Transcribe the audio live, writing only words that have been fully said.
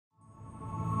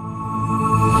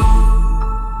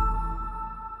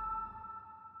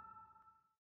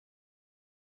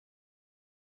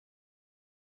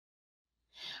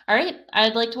All right,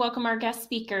 I'd like to welcome our guest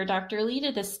speaker, Dr. Lee,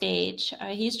 to the stage.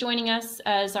 He's joining us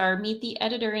as our Meet the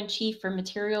Editor-in-Chief for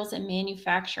Materials and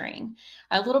Manufacturing.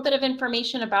 A little bit of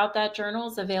information about that journal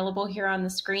is available here on the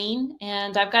screen,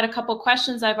 and I've got a couple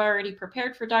questions I've already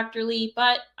prepared for Dr. Lee,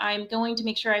 but I'm going to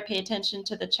make sure I pay attention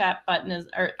to the chat button,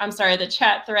 the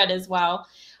chat thread as well.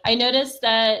 I noticed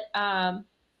that I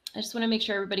just want to make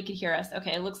sure everybody could hear us.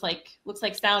 Okay, it looks like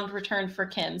sound returned for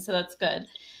Kim, so that's good.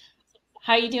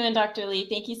 How are you doing, Dr. Lee?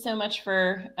 Thank you so much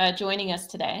for joining us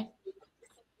today.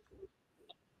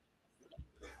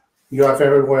 You are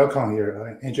very welcome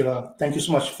here, Angela. Thank you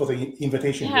so much for the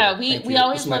invitation. Yeah, we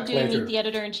always love doing Meet the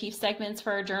Editor-in-Chief segments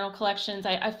for our journal collections.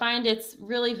 I find it's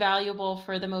really valuable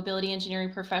for the mobility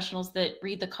engineering professionals that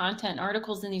read the content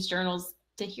articles in these journals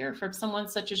to hear from someone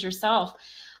such as yourself.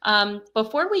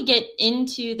 Before we get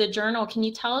into the journal, can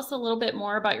you tell us a little bit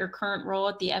more about your current role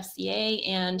at the SAE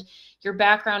and your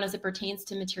background as it pertains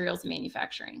to materials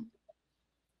manufacturing?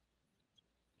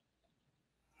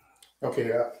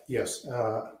 Okay, yes.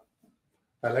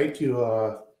 I'd like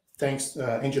to thanks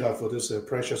Angela for this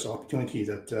precious opportunity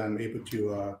that I'm able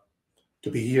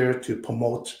to be here to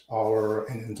promote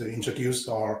and to introduce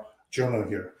our journal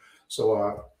here.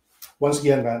 So once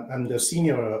again, I'm the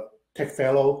Senior Tech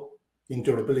Fellow in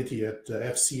Durability at the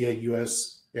FCA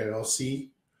US LLC.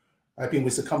 I've been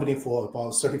with the company for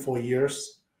about 34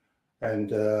 years,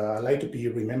 and I like to be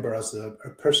remembered as a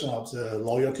person of the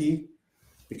loyalty,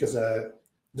 because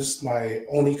this is my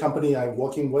only company I'm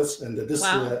working with, and this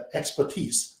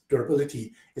expertise,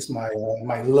 durability, is my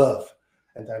love.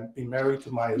 And I've been married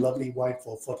to my lovely wife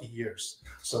for 40 years.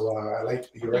 So I like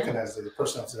to be recognized as a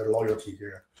person of their loyalty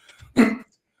here.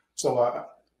 So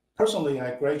personally,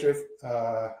 I graduated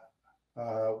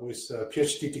with a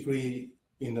PhD degree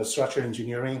in structural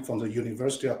engineering from the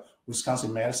University of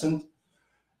Wisconsin-Madison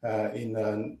in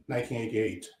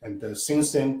 1988. And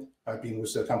since then, I've been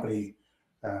with the company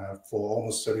for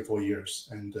almost 34 years.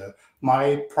 And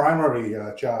my primary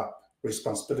job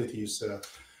responsibilities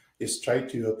is try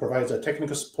to provide the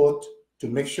technical support to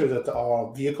make sure that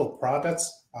our vehicle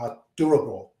products are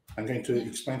durable. I'm going to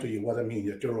explain to you what I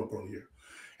mean durable here.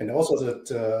 And also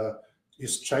that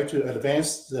is try to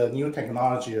advance the new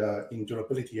technology in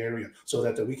durability area so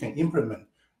that we can implement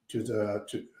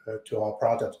to our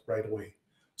product right away.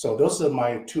 So those are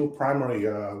my two primary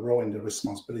role in the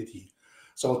responsibility.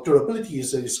 So durability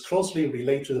is closely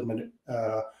related to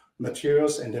the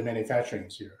materials and the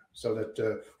manufacturing here. So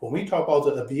that when we talk about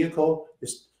the vehicle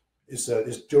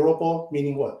is durable,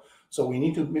 meaning what? So we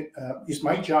need to. It's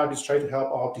my job is try to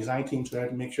help our design team to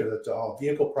make sure that our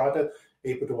vehicle product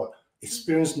able to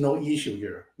experience no issue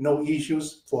here, no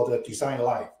issues for the design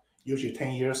life. Usually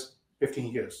 10 years,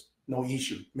 15 years, no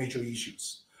issue, major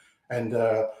issues, and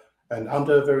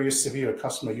under very severe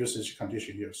customer usage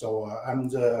condition here. So I'm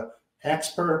the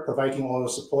expert providing all the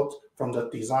support from the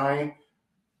design,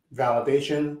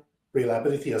 validation,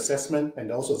 reliability assessment,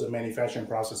 and also the manufacturing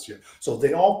process here. So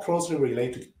they all closely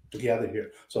related together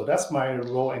here. So that's my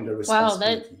role and the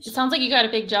responsibility. Wow, it sounds like you got a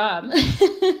big job.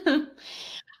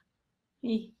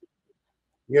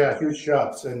 Yeah, huge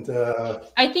jobs, and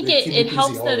I think it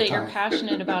helps that you're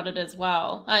passionate about it as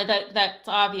well. That's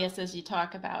obvious as you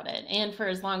talk about it, and for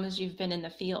as long as you've been in the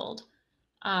field.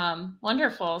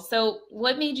 Wonderful. So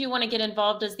what made you want to get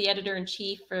involved as the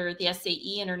editor-in-chief for the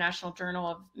SAE, International Journal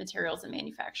of Materials and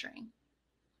Manufacturing?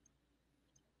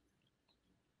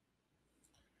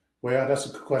 Well, that's a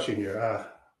good question here.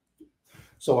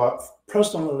 So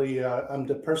personally, I'm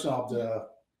the person of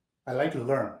I like to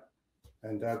learn.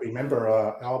 And I remember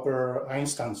Albert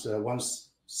Einstein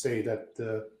once say that,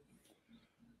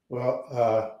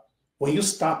 when you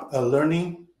stop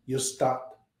learning, you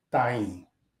stop dying.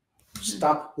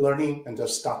 Stop learning and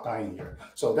just stop dying here.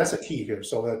 So that's a key here.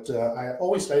 So that I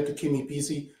always like to keep me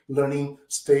busy, learning,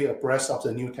 stay abreast of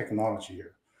the new technology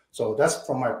here. So that's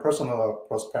from my personal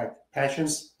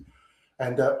passions.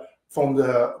 And from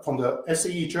the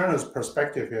SAE journal's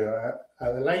perspective here, I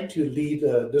would like to lead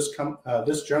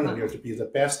this journal here to be the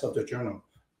best of the journal,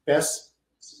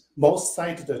 most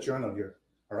cited journal here.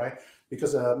 All right,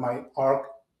 because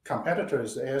our competitor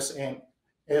is the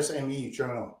SME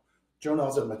journal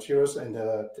of the materials and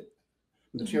the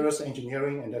materials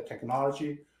engineering and the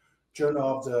technology,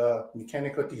 journal of the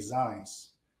mechanical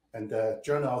designs, and the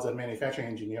journal of the manufacturing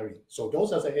engineering. So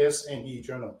those are the SME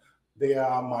journal. They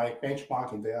are my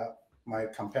benchmarking. They are my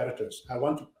competitors. I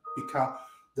want to become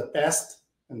the best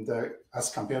and as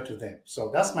compared to them. So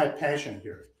that's my passion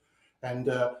here. And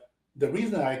the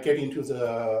reason I get into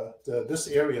this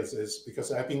areas is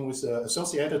because I've been with the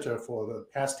associate editor for the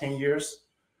past 10 years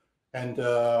and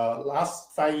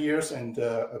last 5 years, and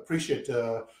appreciate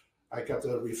I got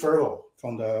a referral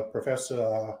from the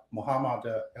Professor Muhammad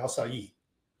SAE,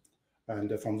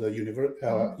 and from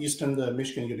the Eastern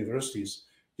Michigan Universities,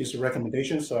 his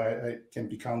recommendation. So I can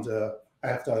become I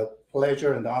have the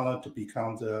pleasure and honor to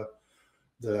become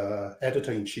the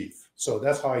editor-in-chief. So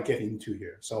that's how I get into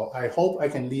here. So I hope I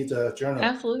can lead the journal.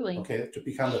 Absolutely. Okay, to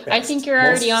become the best. I think you're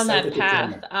already on that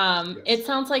path. Yes. It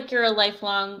sounds like you're a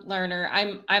lifelong learner.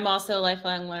 I'm also a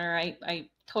lifelong learner. I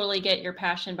totally get your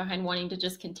passion behind wanting to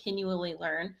just continually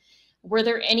learn. Were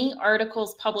there any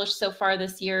articles published so far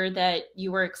this year that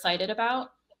you were excited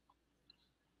about?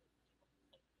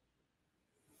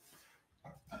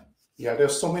 Yeah,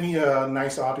 there's so many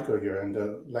nice articles here, and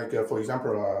for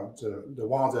example, the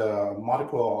one of the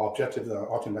multiple objective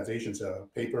optimizations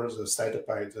papers cited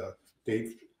by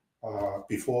Dave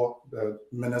before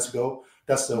minutes ago.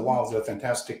 That's one of the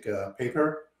fantastic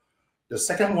paper. The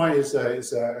second one is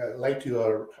I'd like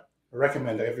to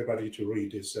recommend everybody to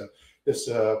read is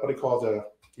what they call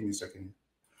give me a second.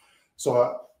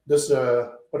 So this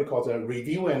what they call the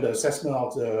review and assessment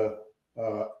of the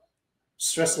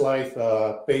stress life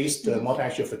based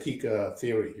multi-action fatigue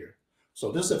theory here.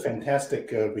 So this is a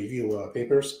fantastic review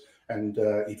papers. And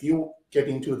if you get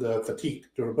into the fatigue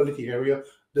durability area,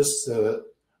 this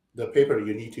the paper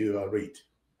you need to read.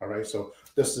 All right, so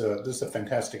this is a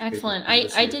fantastic. Excellent.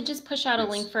 I did just push out a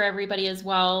link for everybody as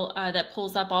well that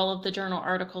pulls up all of the journal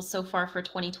articles so far for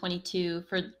 2022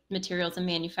 for materials and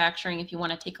manufacturing. If you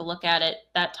want to take a look at it,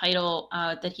 that title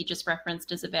that he just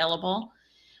referenced is available.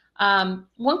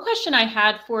 One question I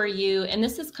had for you, and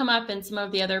this has come up in some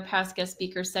of the other past guest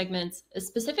speaker segments,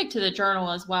 specific to the journal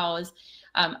as well, is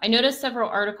I noticed several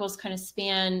articles kind of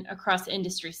span across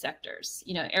industry sectors,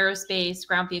 aerospace,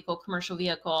 ground vehicle, commercial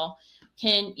vehicle.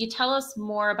 Can you tell us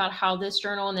more about how this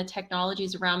journal and the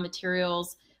technologies around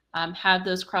materials have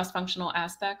those cross-functional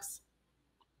aspects?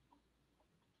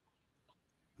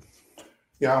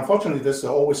 Yeah, unfortunately, there's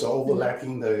always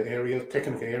overlapping the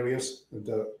technical areas,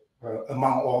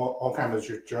 among all kinds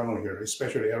of journal here,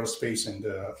 especially aerospace and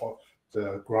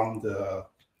the ground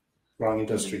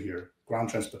industry here, ground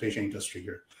transportation industry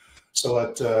here.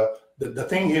 So the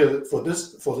thing here for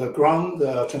the ground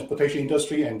transportation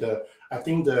industry, and I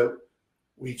think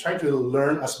we try to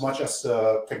learn as much as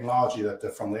technology that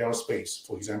from the aerospace,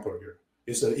 for example, here.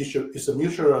 It's a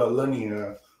mutual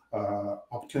learning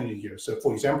opportunity here. So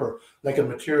for example, like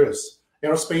materials,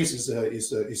 aerospace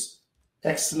is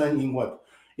excellent in what?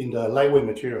 In the lightweight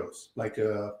materials, like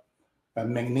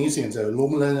magnesium,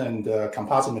 aluminum, and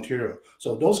composite material.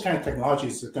 So those kind of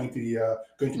technologies are going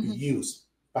to be used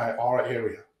by our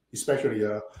area, especially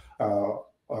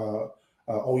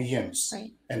OEMs,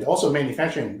 right. And also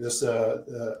manufacturing. This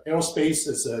aerospace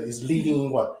is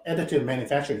leading what? Additive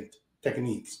manufacturing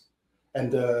techniques,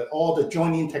 and all the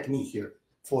joining technique here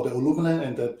for the aluminum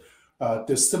and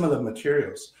the similar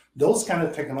materials. Those kind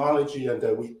of technology, and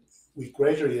we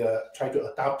gradually try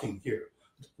to adopting here.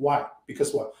 Why?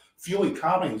 Because what? Fuel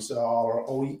economies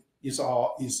is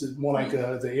more like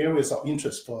the areas of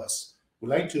interest for us. We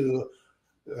like to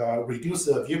reduce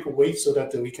the vehicle weight so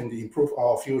that we can improve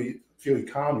our fuel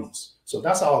economies. So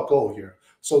that's our goal here.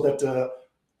 So that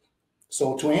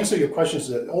so to answer your questions,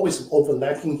 always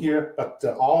overlapping here, but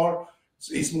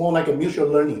it's more like a mutual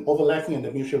learning, overlapping and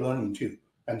the mutual learning too.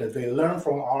 And they learn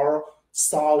from our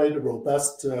solid,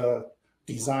 robust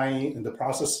design and the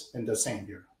process and the same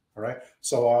here. All right.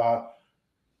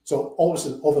 So always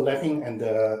overlapping, and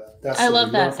that's. I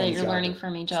love that you're learning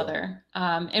from each other,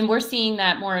 and we're seeing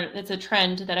that more. It's a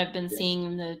trend that I've been seeing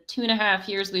in the 2.5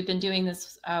 years we've been doing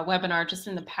this webinar. Just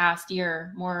in the past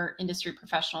year, more industry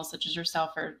professionals such as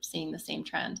yourself are seeing the same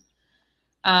trend.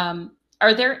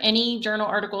 Are there any journal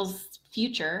articles,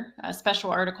 future special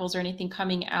articles, or anything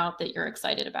coming out that you're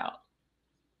excited about?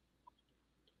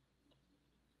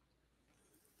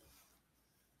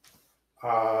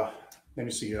 Let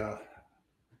me see.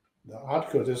 The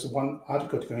article, there's one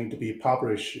article going to be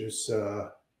published is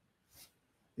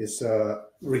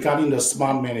regarding the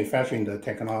smart manufacturing, the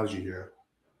technology here.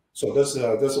 So this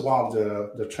is one of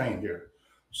the trend here.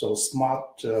 So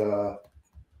smart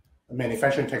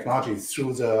manufacturing technology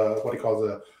through what they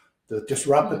call the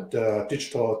disrupted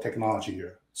digital technology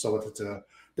here. So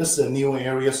this is new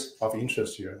areas of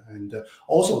interest here, and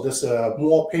also there's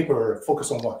more paper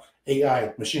focused on what?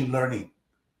 AI, machine learning.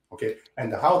 Okay,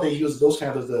 and how they use those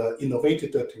kind of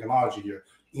innovative technology here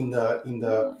in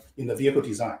the vehicle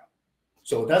design.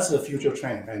 So that's the future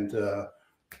trend, and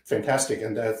fantastic.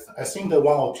 And I think that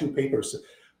 1 or 2 papers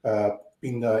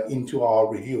been into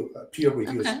our peer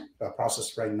review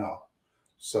process right now.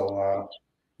 So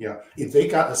yeah, if they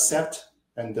got accept,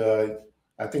 and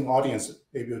I think audience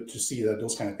able to see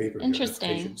those kind of paper.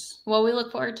 Interesting. Well, we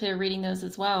look forward to reading those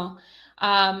as well.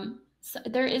 So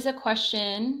there is a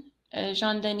question.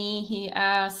 Jean Denis, he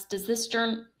asked, does this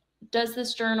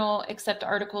journal accept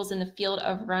articles in the field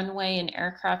of runway and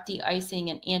aircraft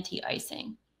de-icing and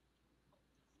anti-icing?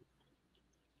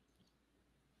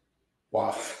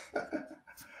 Wow.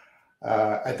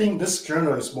 I think this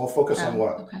journal is more focused on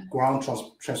what? Okay. Ground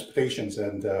transportations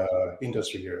and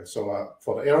industry here. So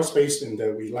for the aerospace,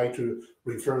 and we like to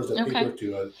refer the paper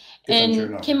to a different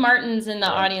journal. Kim Martin's in the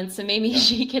audience, so maybe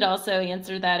she could also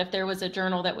answer that if there was a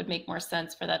journal that would make more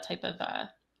sense for that type of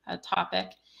a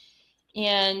topic.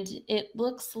 And it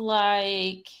looks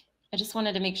like, I just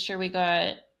wanted to make sure we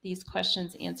got these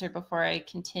questions answered before I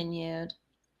continued.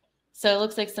 So it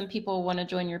looks like some people want to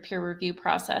join your peer review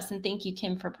process. And thank you,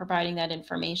 Kim, for providing that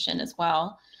information as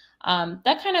well.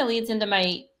 That kind of leads into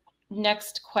my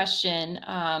next question.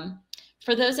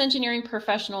 For those engineering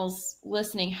professionals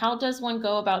listening, how does one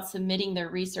go about submitting their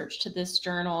research to this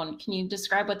journal? And can you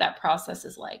describe what that process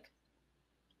is like?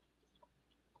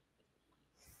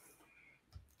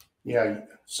 Yeah,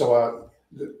 so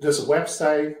there's a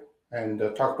website, and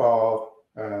talk about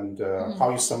how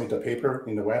you submit the paper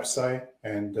in the website.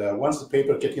 And once the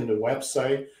paper gets in the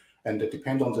website, and it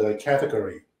depends on the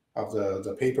category of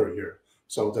the paper here.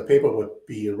 So the paper would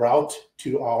be routed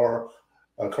to our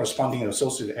corresponding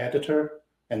associate editor,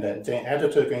 and then the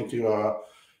editor going to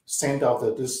send out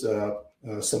this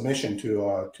submission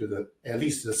to at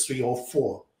least the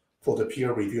 304 for the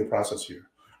peer review process here.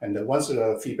 And then once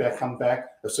the feedback comes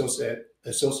back, associate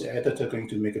editor going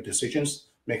to make a decisions,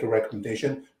 make a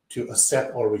recommendation to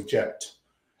accept or reject.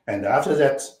 And after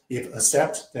that, if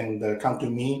accept, then come to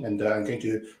me, and I'm going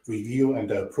to review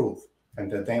and approve.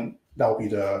 And then that will be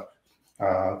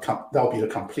the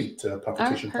complete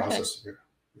publication process here.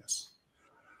 Yes.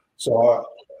 So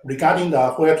regarding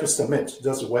where to submit,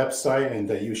 there's a website, and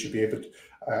you should be able to.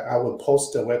 I will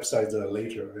post the website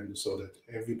later, and so that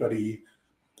everybody,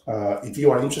 if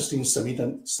you are interested in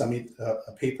submit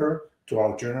a paper to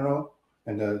our journal.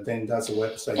 And then that's a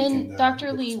website. And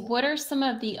Dr. Lee, what are some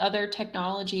of the other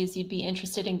technologies you'd be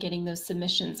interested in getting those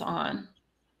submissions on?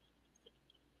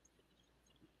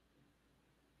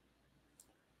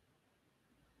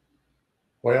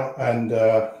 Well, and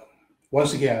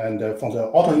once again, and from the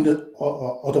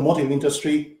automotive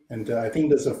industry, and I think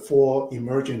there's 4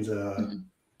 emergent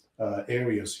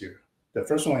areas here. The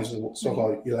first one is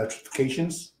so-called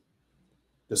electrifications.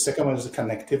 The second one is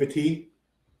connectivity,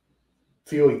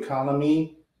 fuel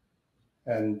economy,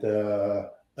 and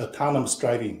autonomous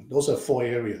driving. Those are 4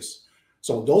 areas.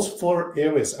 So those 4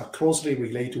 areas are closely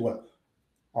related to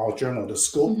our journal, the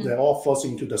scope. They all fall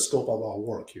into the scope of our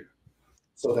work here.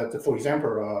 So that, for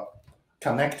example,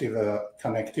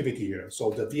 connectivity here.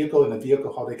 So the vehicle and the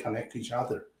vehicle, how they connect to each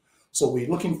other. So we're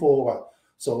looking for what?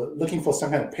 So looking for some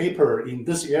kind of paper in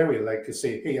this area, like to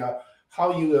say, hey,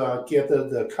 how you get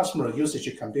the customer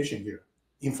usage condition here,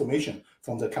 information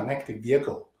from the connected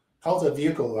vehicle, how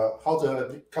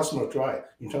the customer drive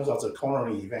in terms of the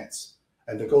cornering events,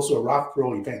 and it goes to a rock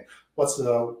roll event. What's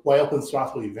the wide open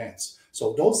throttle events?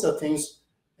 So those are things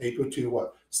able to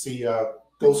see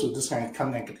go through this kind of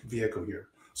connected vehicle here.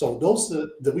 So those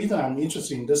the reason I'm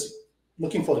interested in this,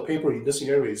 looking for the paper in this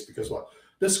area is because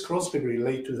this closely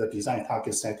relate to the design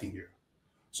target setting here.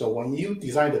 So when you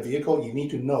design the vehicle, you need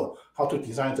to know how to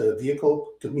design the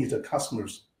vehicle to meet the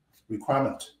customer's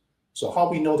requirement. So how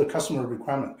we know the customer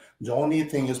requirement? The only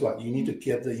thing is you need to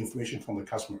get the information from the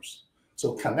customers.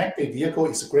 So connected vehicle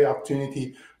is a great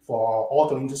opportunity for our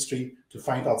auto industry to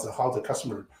find out how the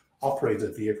customer operates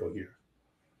the vehicle here.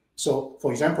 So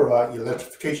for example,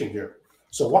 electrification here.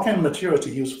 So what kind of material to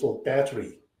use for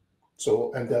battery?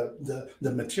 So, and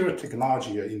the material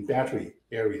technology in battery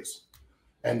areas,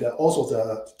 and also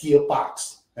the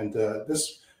gearbox, and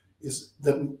this is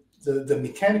the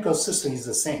mechanical system is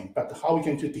the same, but how we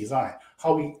going to design,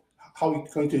 how we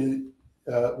going to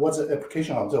what's the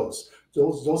application of those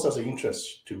are the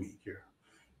interest to me here.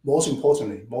 Most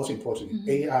importantly,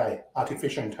 AI,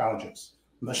 artificial intelligence,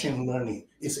 machine learning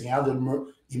is another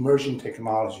emerging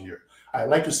technology here.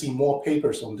 I'd like to see more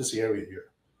papers on this area here.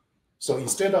 So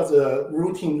instead of the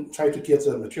routine try to get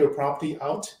the material property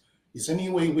out, is any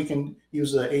way we can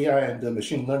use the AI and the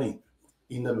machine learning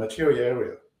in the material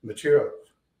area, material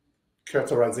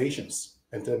characterizations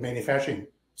and the manufacturing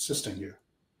system here?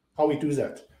 How we do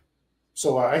that?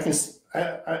 So I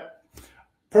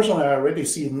personally, I already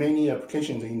see many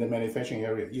applications in the manufacturing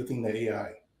area using the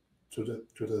AI to the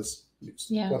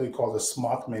what they call the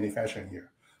smart manufacturing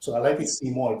here. So I'd like to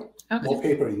see more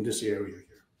paper in this area here.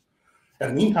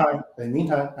 In the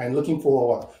meantime, I'm looking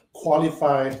for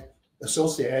qualified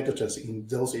associate editors in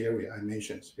those areas I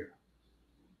mentioned here.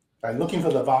 I'm looking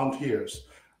for the volunteers,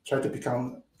 try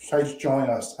to join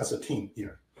us as a team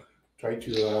here. Try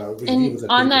to review the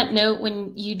on paper. that note,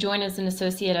 when you join as an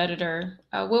associate editor,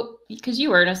 because you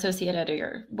were an associate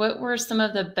editor, what were some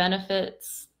of the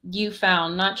benefits you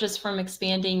found, not just from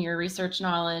expanding your research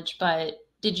knowledge, but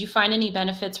did you find any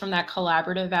benefits from that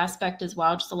collaborative aspect as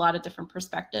well? Just a lot of different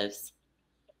perspectives.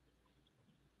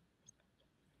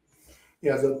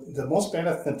 Yeah, the most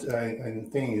benefit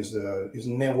thing is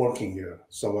networking here.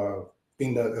 So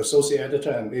being the associate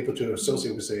editor, I'm able to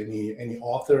associate with any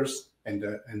authors and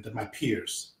my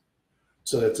peers.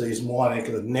 So that it's more like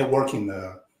a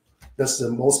networking. That's the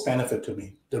most benefit to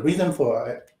me. The reason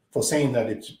for saying that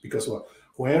it's because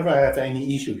whenever I have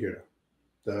any issue here,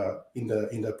 in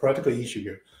the practical issue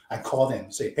here, I call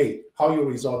them, say, hey, how you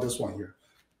resolve this one here?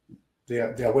 They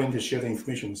are willing to share the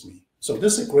information with me. So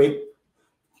this is a great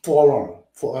forum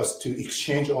for us to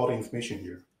exchange all the information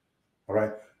here. All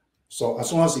right. So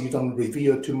as long as you don't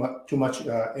reveal too much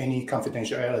any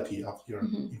confidentiality of your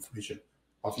information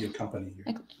of your company here.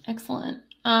 Excellent.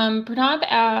 Pranav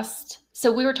asked,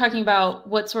 so we were talking about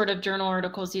what sort of journal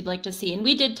articles you'd like to see, and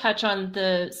we did touch on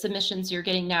the submissions you're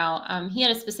getting now. He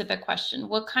had a specific question.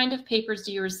 What kind of papers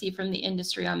do you receive from the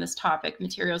industry on this topic,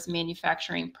 materials and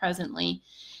manufacturing, presently?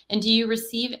 And do you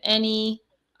receive any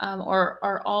or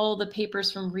are all the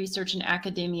papers from research and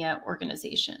academia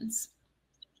organizations?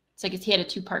 So I guess he had a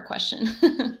two-part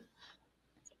question.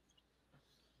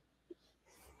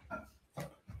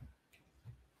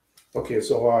 Okay,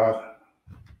 so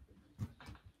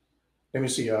let me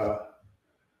see.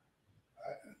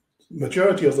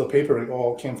 Majority of the paper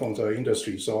all came from the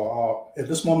industry. So at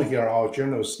this moment here, our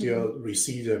journal still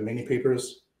receive many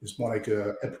papers. It's more like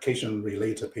a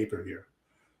application-related paper here.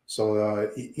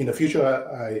 So in the future,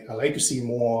 I like to see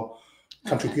more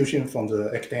contribution from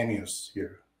the academics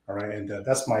here. All right, and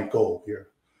that's my goal here.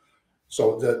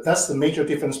 So that's the major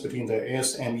difference between the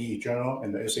SME journal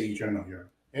and the SAE journal here.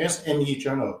 SME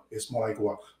journal is more like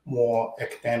more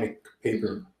academic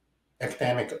paper,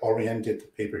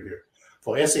 academic-oriented paper here.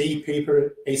 For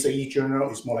SAE journal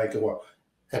is more like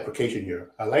application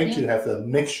here. I like to have the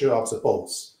mixture of the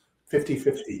both,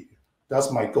 50-50.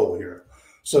 That's my goal here.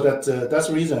 So that's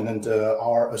the reason, and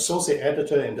our associate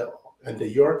editor and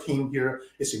your team here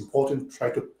is important to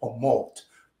try to promote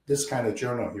this kind of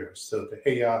journal here. So that,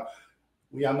 hey,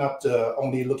 we are not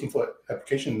only looking for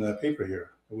application paper here.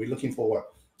 We're looking for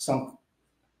some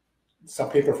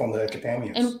paper from the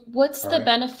academia. And what's the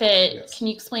benefit? Yes. Can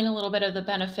you explain a little bit of the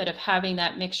benefit of having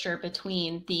that mixture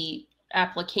between the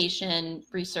application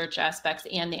research aspects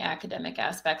and the academic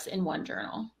aspects in one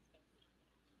journal?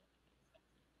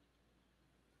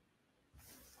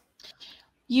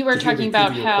 You were talking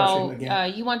about how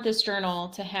you want this journal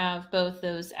to have both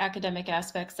those academic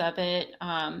aspects of it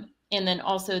and then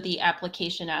also the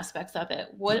application aspects of it.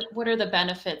 What are the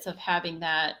benefits of having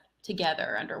that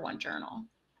together under one journal?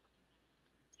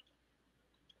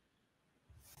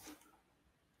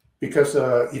 Because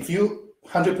if you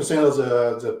 100% of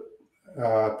the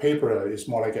paper is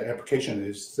more like an application,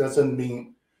 it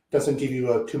doesn't give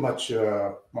you too much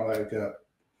more like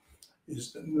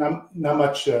is not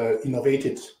much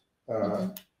innovative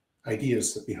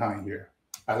ideas behind here.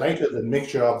 I like the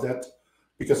mixture of that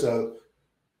because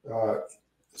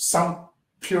some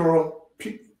pure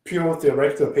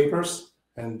theoretical papers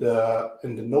and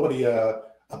nobody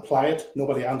apply it,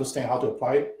 nobody understand how to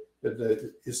apply it.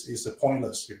 That is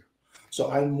pointless here. So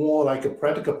I'm more like a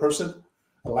practical person.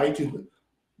 I like to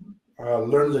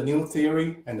learn the new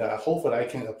theory, and hopefully I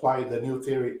can apply the new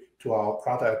theory to our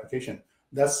product application.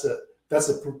 That's a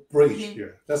bridge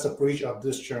here. That's a bridge of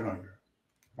this journal here.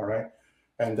 All right,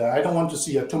 and I don't want to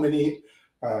see too many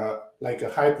like a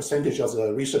high percentage of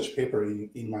the research paper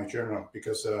in my journal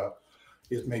because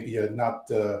it may be it's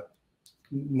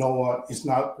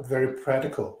not very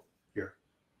practical.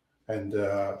 And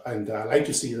I like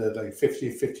to see the like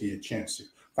 50-50 chance.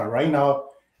 But right now,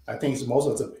 I think it's most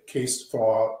of the case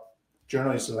for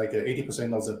journalists, like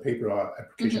 80% of the paper are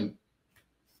application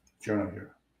journal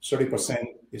here. 30%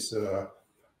 is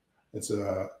it's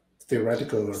a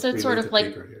theoretical. So it's sort of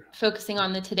like focusing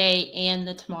on the today and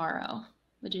the tomorrow,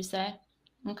 would you say?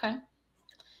 Okay.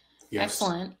 Yes.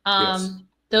 Excellent. Yes.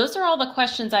 Those are all the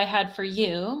questions I had for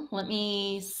you. Let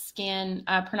me scan.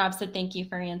 Pranav said thank you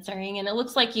for answering. And it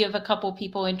looks like you have a couple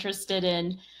people interested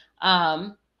in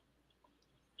kind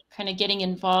of getting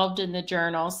involved in the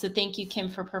journal. So thank you, Kim,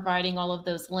 for providing all of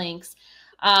those links.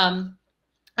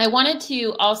 I wanted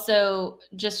to also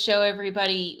just show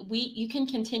everybody, you can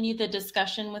continue the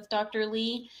discussion with Dr.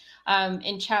 Lee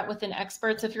and chat with an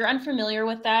expert. So if you're unfamiliar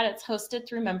with that, it's hosted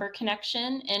through Member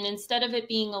Connection. And instead of it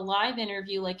being a live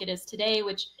interview like it is today,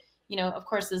 which of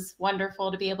course, is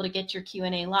wonderful to be able to get your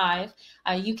Q&A live.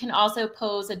 You can also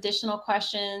pose additional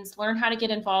questions, learn how to get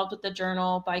involved with the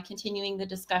journal by continuing the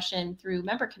discussion through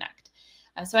Member Connect.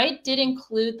 So I did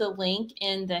include the link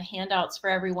in the handouts for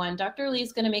everyone. Dr. Lee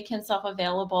is going to make himself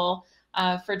available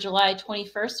for July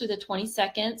 21st through the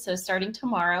 22nd, so starting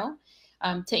tomorrow,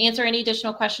 to answer any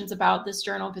additional questions about this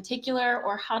journal in particular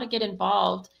or how to get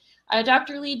involved.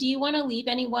 Dr. Lee, do you want to leave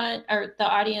anyone or the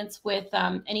audience with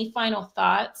any final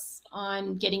thoughts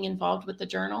on getting involved with the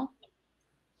journal?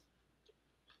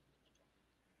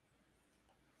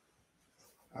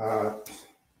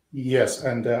 Yes,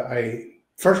 and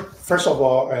first of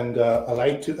all, and I'd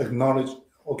like to acknowledge.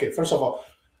 Okay, first of all,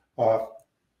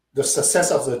 the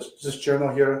success of this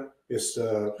journal here is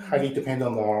highly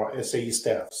dependent on our SAE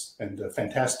staffs and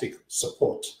fantastic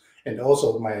support, and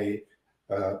also my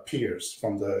peers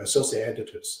from the associate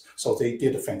editors. So they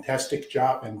did a fantastic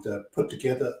job and put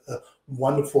together a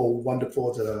wonderful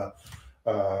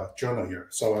journal here.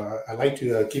 So I'd like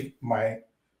to give my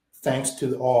thanks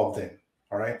to all of them.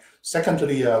 All right.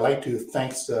 Secondly, I'd like to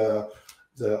thank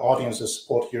the audience's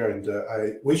support here, and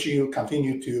I wish you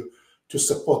continue to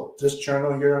support this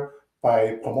journal here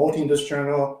by promoting this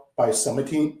journal, by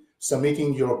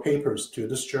submitting your papers to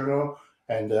this journal,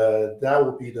 and that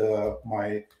will be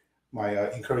my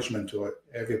encouragement to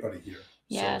everybody here.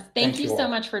 Yes, thank you so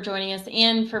much for joining us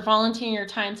and for volunteering your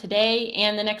time today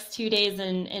and the next 2 days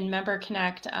in Member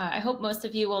Connect. I hope most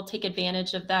of you will take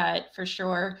advantage of that for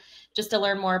sure, just to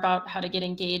learn more about how to get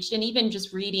engaged and even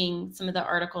just reading some of the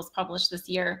articles published this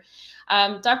year.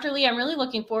 Dr. Lee, I'm really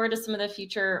looking forward to some of the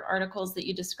future articles that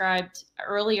you described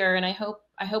earlier, and I hope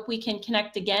we can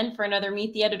connect again for another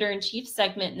Meet the Editor-in-Chief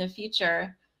segment in the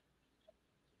future.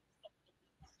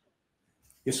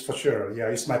 It's for sure. Yeah,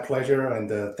 it's my pleasure.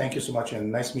 And thank you so much.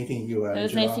 And nice meeting you. It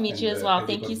was nice to meet you as well.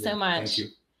 Thank you so much. Thank you.